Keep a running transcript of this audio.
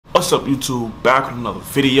What's up, YouTube? Back with another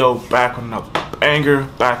video, back with another banger,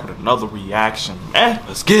 back with another reaction.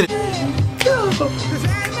 Let's get it.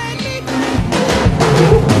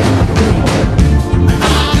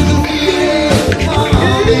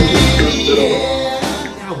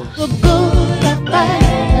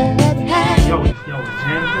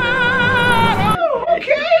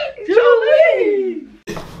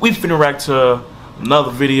 We finna react to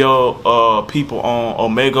another video of people on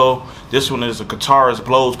OMEGLE. This one is a guitarist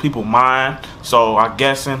blows people's mind. So I'm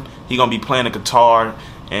guessing he gonna be playing the guitar,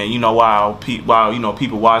 and you know while you know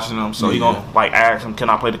people watching him, so he gonna like ask him, "Can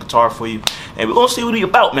I play the guitar for you?" And we're gonna see what he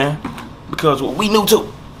about, man, because we new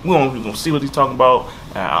too. We gonna see what he's talking about.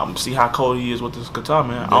 See how cold he is with this guitar,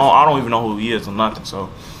 man. I don't even know who he is or nothing. So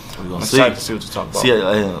we're gonna see what you're talking about. See,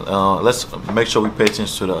 let's make sure we pay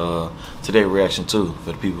attention to the today's reaction too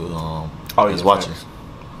for the people that's watching.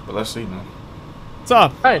 But let's see, man. What's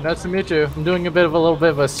up? Hi, nice to meet you. I'm doing a little bit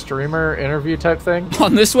of a streamer interview type thing.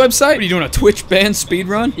 On this website? Are you doing a Twitch band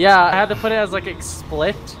speedrun? Yeah, I had to put it as like a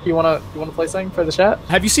split. You wanna play something for the chat?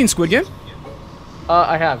 Have you seen Squid Game?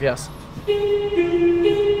 I have, yes.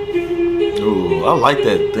 Ooh, I like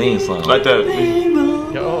that theme song. Like that.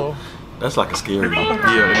 Yo. That's like a scary one.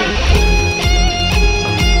 Yeah.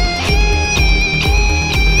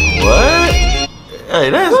 What?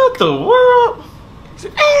 Hey, that's what the world?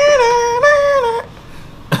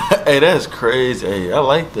 Hey, that's crazy. Hey, I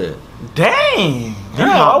like that. Dang.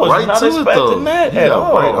 Yeah, I was right not expecting that at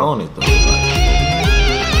all. Right on it though.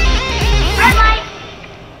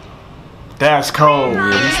 That's cold.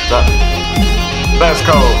 Yeah, he stopped. That's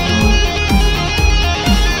cold.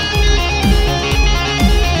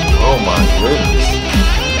 Oh my goodness.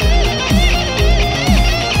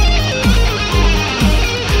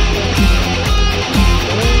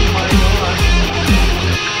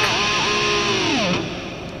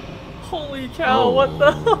 Holy cow, what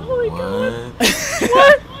the? Holy god.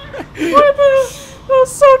 What? What the? That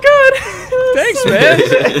was so good. Thanks, man.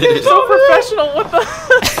 So professional. What the?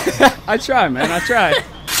 I try, man. I try.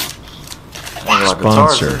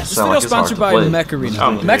 Sponsor. This video is sponsored by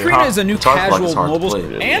Mekarina. Mekarina is a new casual mobile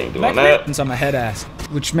and Mekarina, since I'm a head ass,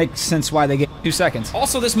 which makes sense why they get 2 seconds.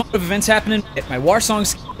 Also, this month of events happening at my war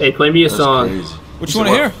songs. Hey, play me a song. Crazy. What you want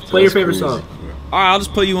to hear? Play your favorite song. All right, I'll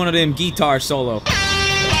just play you one of them guitar solo.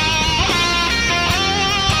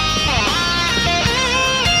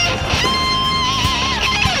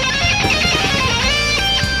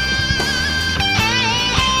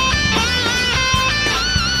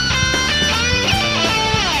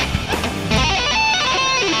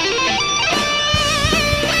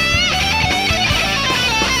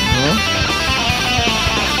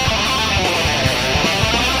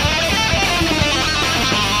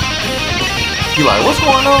 You like, what's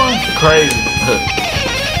going on? Crazy.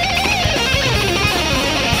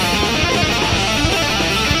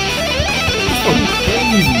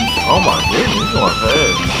 Oh my goodness, he's going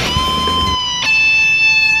fast.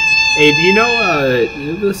 Hey, do you know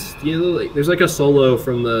this? You know, like, there's like a solo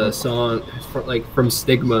from the song, from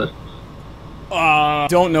Stigma.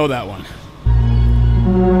 Don't know that one.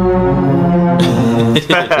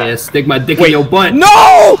 Yeah, Stigma, dick in your butt.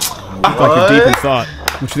 No! Like you're deep in thought.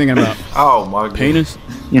 What you thinking about? Oh my goodness.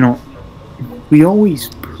 Penis? You know, we always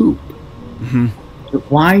poop.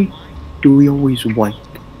 But why do we always wipe?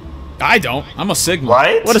 I don't. I'm a Sigma.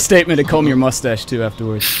 Right? What a statement to comb your mustache too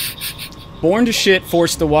afterwards. Born to shit,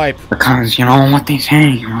 forced to wipe. Because you know what they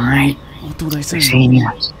say, right? What do they say? They say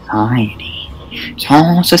that society. It's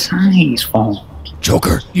all society's fault.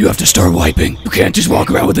 Joker, you have to start wiping. You can't just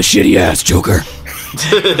walk around with a shitty ass, Joker.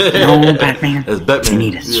 No, Batman. That's Batman.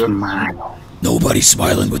 You need a smile. Nobody's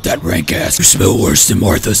smiling with that rank ass. You smell worse than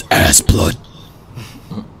Martha's ass blood.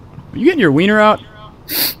 Are you getting your wiener out?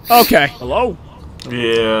 Okay. Hello?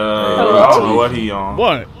 Yeah. I don't know what he on.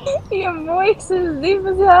 What? Your voice is deep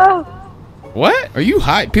as hell. What? Are you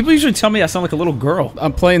high? People usually tell me I sound like a little girl.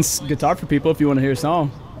 I'm playing guitar for people if you want to hear a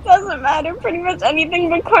song. Doesn't matter. Pretty much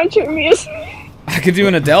anything but country music. I could do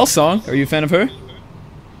an Adele song. Are you a fan of her?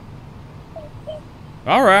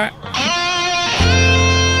 Alright.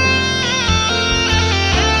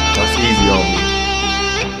 That's easy on me.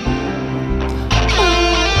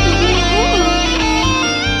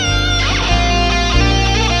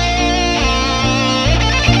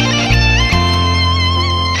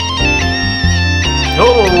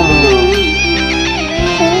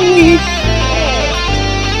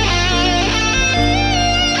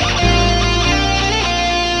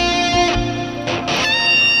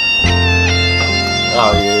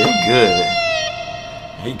 Oh yeah, he good.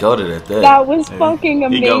 He goated at that. That was fucking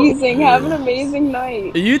amazing. Have an amazing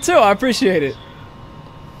night. You too. I appreciate it.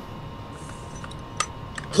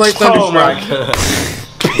 Play Oh my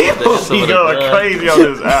Thunderstruck. People be going crazy on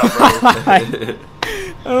this app, bro.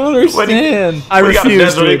 I don't understand. I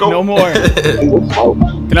refuse, dude. No more.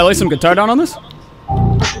 Can I lay some guitar down on this?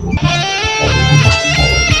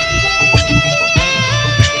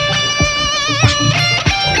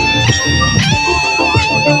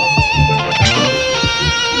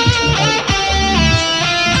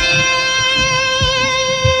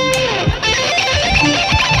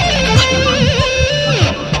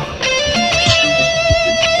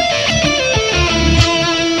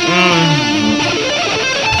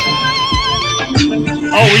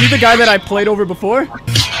 Oh, were you the guy that I played over before?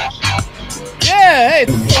 Yeah, hey.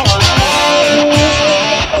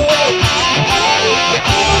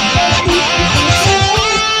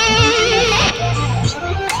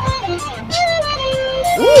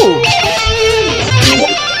 Ooh.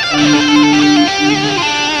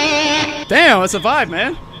 Damn, that's a vibe,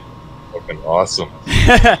 man. Fucking awesome.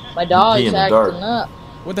 My dog's in the acting dark. up.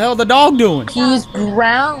 What the hell the dog doing? He's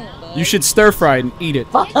drowned. You should stir fry it and eat it.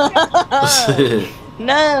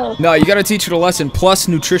 No. No, you gotta teach it a lesson plus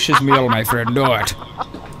nutritious meal, my friend. Do it.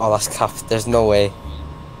 Oh, that's tough. There's no way.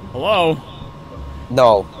 Hello?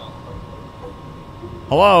 No,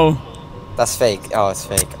 Hello? that's fake. Oh, it's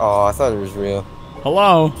fake. Oh, I thought it was real.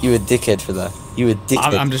 Hello? You a dickhead for that. You a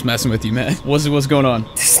dickhead. I'm just messing with you, man. What's going on?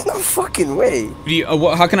 There's no fucking way. Do you,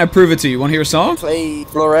 how can I prove it to you? Want to hear a song? Play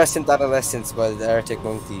Fluorescent Adolescence by the Arctic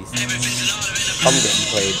Monkeys. I'm getting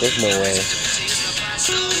played. There's no way.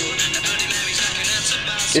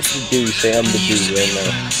 It's the dude. Say I'm the dude right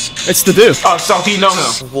now. It's the dude. Oh, so he know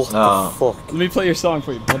him. What the fuck? Let me play your song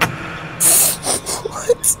for you, bud.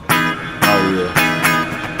 What? Oh yeah.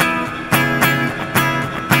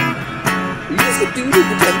 You just a dude who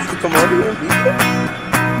pretends to come over here and beat them?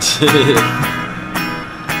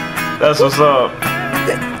 That's what's up.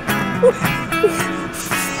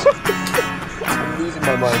 I'm losing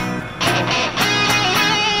my mind.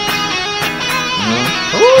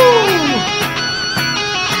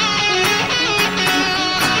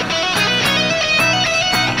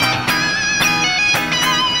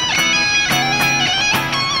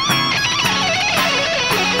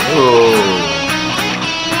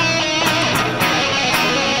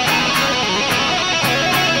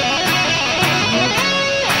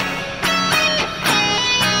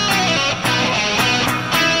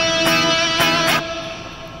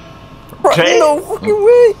 Okay. No fucking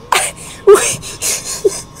way.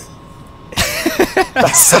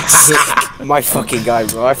 That's so sick. My fucking guy,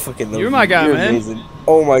 bro. I fucking love you. You're my guy, You're man. Amazing.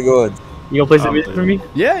 Oh my god. You gonna play some music for me?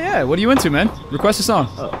 Yeah. What are you into, man? Request a song.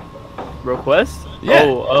 Request? Yeah.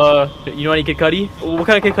 Oh, you know any Kid Cudi? What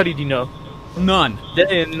kind of Kid Cudi do you know? None.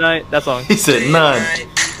 Day and Night, that song. He said none.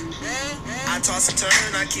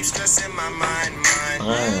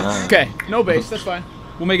 Okay, no bass. That's fine.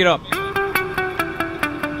 We'll make it up.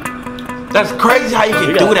 That's crazy how you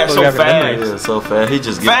can do that so fast. Yeah, so fast. He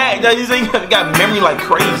just Fast. That you got memory like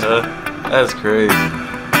crazy. That's crazy.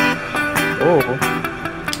 Oh.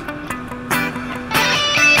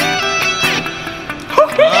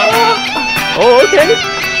 Oh, okay.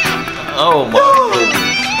 Oh my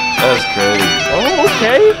goodness. That's crazy. Oh,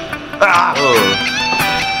 okay. Ah,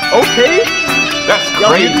 Oh, Okay. that's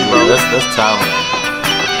crazy, bro. that's talent.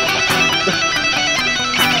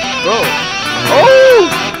 Bro. Oh!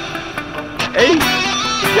 Hey!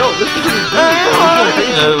 Yo, this is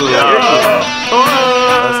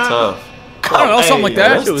That's tough. I don't know, something like that.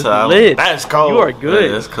 That shit was Talent. lit. That's cold. You are good.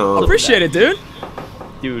 Yeah, that's cool. Appreciate it, dude.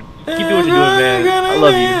 Dude, keep doing what you're doing, man. I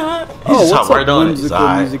love you. He's just right on it. He's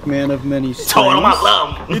alright. music man of many Told him I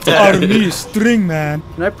love him. It's out of me, string man.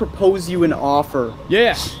 Can I propose you an offer?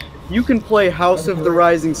 Yeah. You can play House of the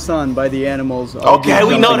Rising Sun by the Animals. Okay,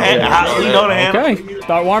 we know that. We know that. Okay,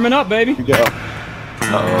 start warming up, baby. Go.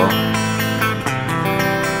 Uh-oh.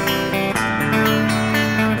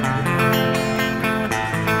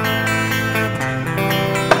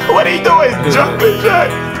 What are you doing? Jumping jack.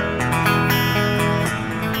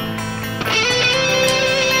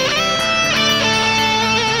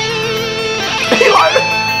 He like,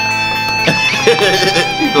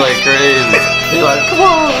 He's like crazy. He's like, come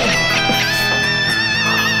on.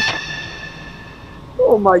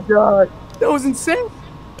 Oh my god. That was insane.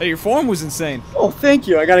 Hey, your form was insane. Oh, thank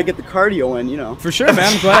you. I gotta get the cardio in, you know. For sure,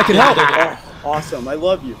 man. I'm glad I could help. Awesome. I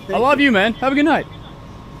love you. I love you, man. Have a good night.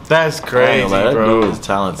 that's crazy, That bro. dude is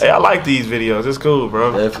talented. Hey, I like these videos. It's cool,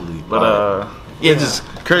 bro. Definitely. But yeah, just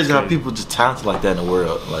crazy how people just talented like that in the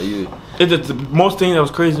world. Like you. it's the most thing that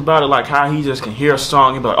was crazy about it, like how he just can hear a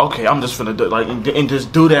song and be like, okay, I'm just finna do like and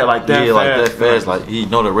just do that like that. Yeah, fast. like that fast. Like he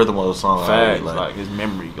know the rhythm of the song. Fast, already, like his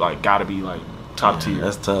memory, like gotta be like top tier.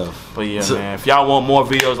 That's tough. But yeah, man, if y'all want more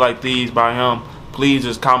videos like these by him, please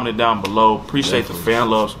just comment it down below. Appreciate the fan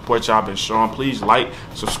love, support y'all been showing. Please like,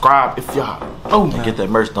 subscribe if y'all. And get that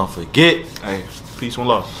merch. Don't forget. Hey, peace and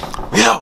love. Yeah.